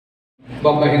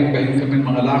babahin-bahin kami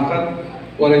mga lakad.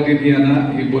 Wala din niya na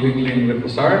ibuling-ling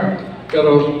reposar.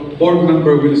 Pero board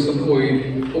member Wilson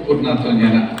Uy, upod nato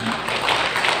niya na.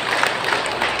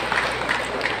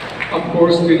 Of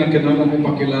course, di na kailangan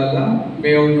ipakilala,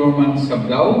 Mayor Norman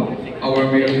Sabdao,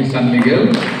 our mayor in San Miguel.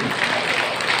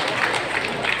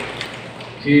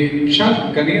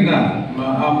 Siya kanina,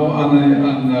 maamo ang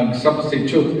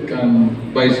nag-substitute kan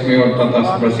Vice Mayor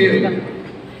Tatas Brazil,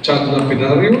 Chad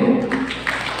Lapidario.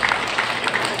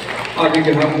 Adi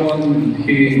gahapon,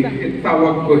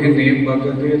 itawag ko hini,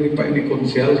 baga dili pa ini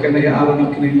konsyal, kaya nayaaran na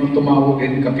kinino tumawag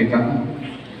in Kapitan.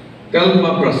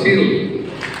 Telma Brazil,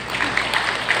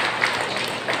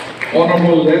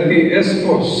 Honorable Letty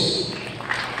Escos,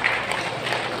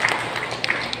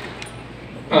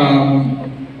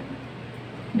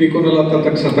 di ko nalang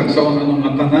tatagsa-tagsaon ang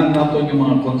mga tanan nato yung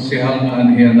mga konsehal na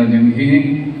aniya na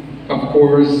dinhi. Of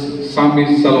course,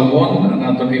 Sammy Salomon,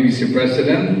 nato ni Vice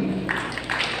President.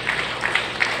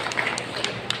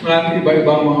 At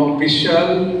iba-ibang mga official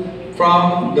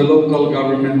from the local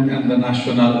government and the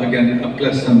national. Again, a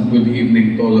pleasant good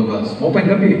evening to all of us. Mopay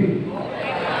gabi.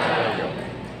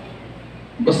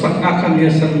 Basta nga niya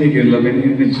San Miguel, labi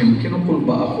ni Jim, kinupul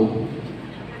ba ako?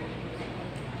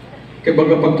 Kaya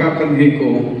baga pagkakanhi ko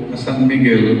na San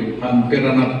Miguel, ang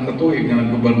pera na katuig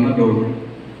na gobernador,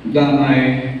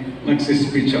 danay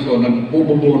nagsispeech ako,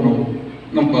 nagbububono,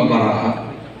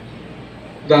 nagbabaraha.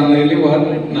 Danay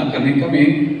liwat, na kami,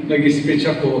 nag-speech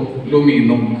ako,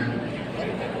 luminog.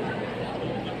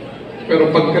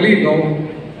 Pero pagkalino,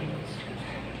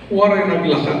 waray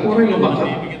naglakad, waray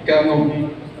lumakad.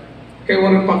 Kaya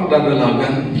waray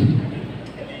pagdadalagan.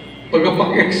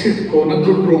 Pagkapag-exit ko,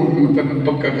 nag-drone ng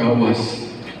pagkagawas.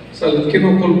 Sa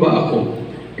kinukulba ako,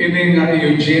 ini nga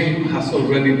Eugene has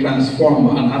already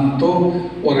transformed ang anto,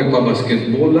 waray pa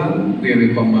basketballan,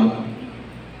 diri pa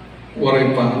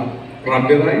waray pa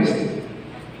rubberized,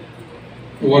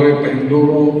 waray pa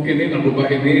enduro, ini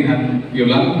naguba ini ang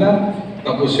Yolanda,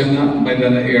 tapos siya na may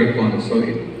dala aircon. So,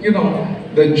 you know,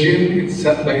 the gym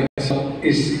itself by itself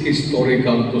is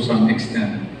historical to some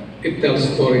extent. It tells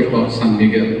story about San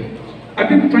Miguel. I've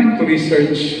been trying to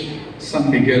research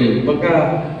San Miguel. Baka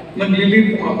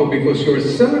naglilip mo ako because you're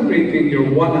celebrating your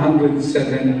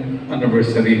 107th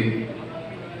anniversary.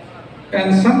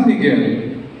 And San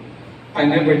Miguel, I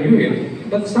never knew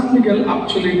it, but San Miguel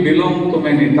actually belonged to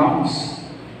many towns.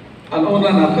 Ang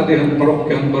una nakadihan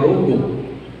parokyahan Barugo.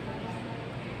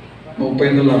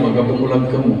 Maupay na lang, magapamulag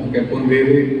ka mo. Kaya kung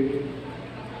diri,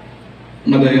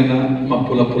 madaya na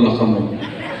mapula-pula ka mo.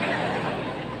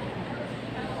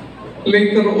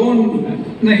 Later on,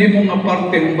 nahimo nga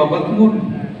parte ang babatmon.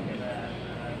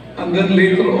 And then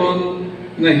later on,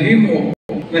 nahimo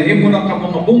na ka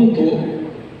mga bungto,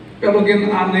 pero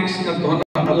gin-annex na to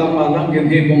na alang-alang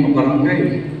ginhimo nga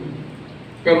barangay.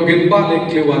 Pero ginbalik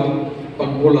liwat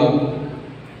pagbulag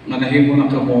na nahimo na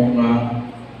ka mo nga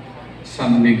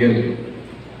San Miguel,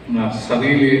 na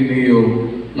sarili niyo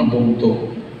na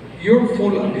bungto. You're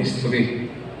full of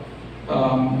history.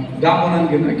 Damo ng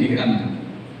ginagian.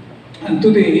 And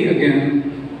today, again,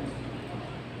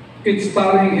 it's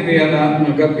starring hinayana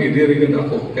nga gabi, dirigad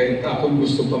ako, kahit akong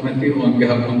gusto pamatihon,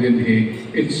 gahapon din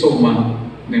it's Soma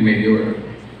ni Mayor.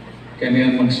 Kaya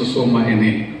niyan magsusuma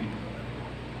ini.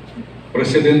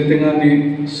 Presidente nga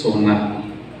ni Sona.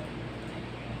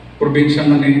 Probinsya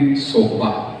nga ni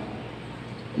Sopa.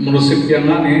 Munisipya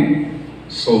nga ni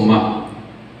Soma.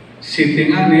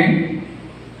 City nga ni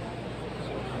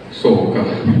Soka.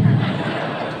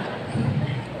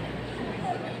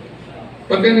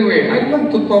 But anyway, I'd like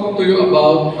to talk to you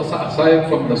about, aside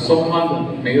from the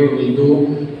Soma that Mayor will do,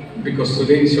 because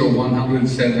today is your 107,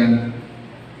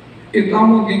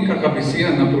 itawag yung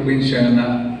kakabisihan na probinsya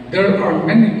na there are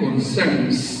many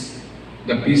concerns,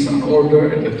 the peace and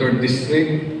order in the 3rd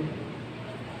District.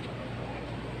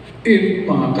 If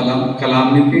mga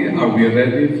calamity, are we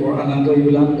ready for another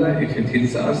Yolanda? If it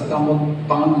hits us, tamang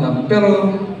pangalan. Pero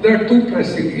there are 2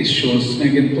 pressing issues na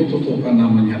gintututukan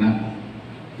naman yan na.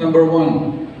 Number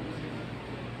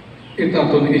 1, ito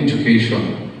ato ng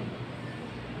education.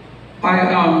 I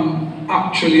am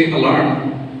actually alarmed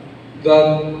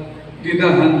that the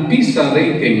PISA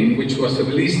rating, which was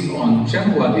released on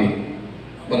January,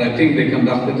 but I think they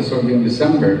conducted the survey in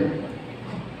December,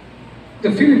 the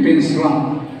Philippines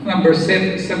ranked number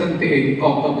 78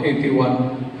 out of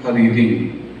 81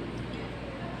 reading.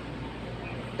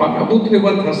 Pag-abot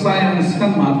liwat sa science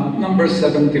and math, number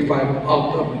 75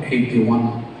 out of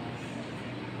 81.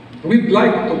 We'd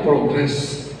like to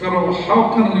progress, pero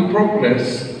how can we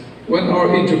progress when our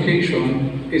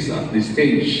education is at this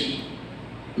stage?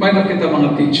 May nakita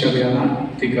mga teacher yan na,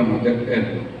 tika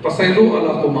mag-ed. Pasaylo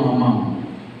ala ko mga ma'am.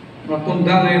 Kung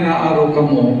danay na araw ka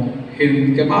mo,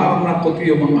 kaya maaram na ko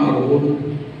tiyo mga araw.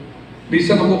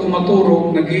 Bisan ako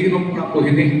kumaturog, nag-iinom na ko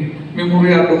hini.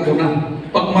 Memoryado ko na.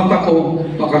 Pag mata ko,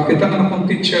 makakita ka na kong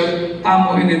teacher,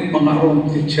 amo init mga araw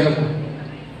teacher.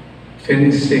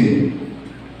 Fencing,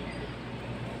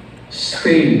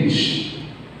 stage,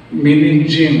 mini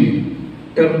gym,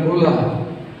 pergola,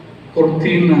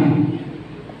 cortina,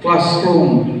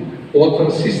 classroom, water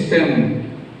system,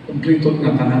 kumplito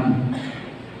na tanan.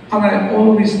 And I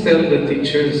always tell the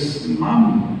teachers,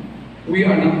 Ma'am, we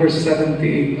are number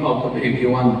 78 out of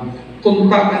 81.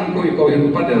 Tuntagan ko ikaw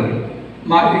yung pader,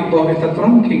 maibaw ita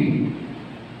trunking.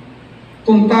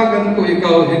 Tuntagan ko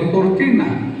ikaw yung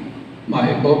cortina,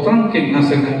 maibaw trunking.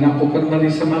 Nasa nga ko kan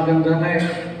Marisa maganda na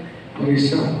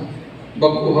Marisa,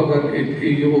 bago hagad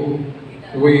iyo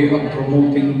way of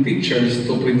promoting teachers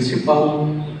to principal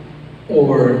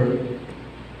or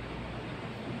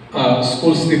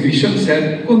schools division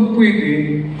said, kung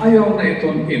pwede, ayaw na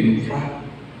itong infra.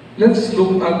 Let's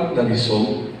look at the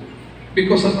result.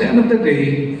 Because at the end of the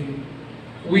day,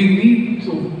 we need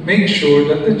to make sure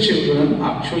that the children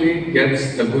actually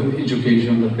gets the good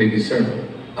education that they deserve.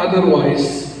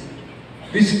 Otherwise,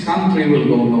 this country will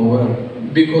go nowhere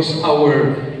because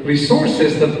our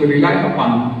resources that we rely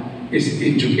upon is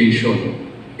education.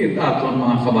 Aton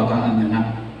mga kabataan na.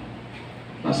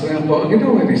 Nasa rin po,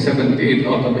 ginawa ni 78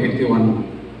 out of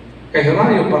 81.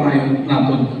 Kahirayo pa na yun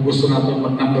natin, gusto natin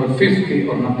mag number 50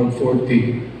 or number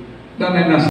 40. Dahil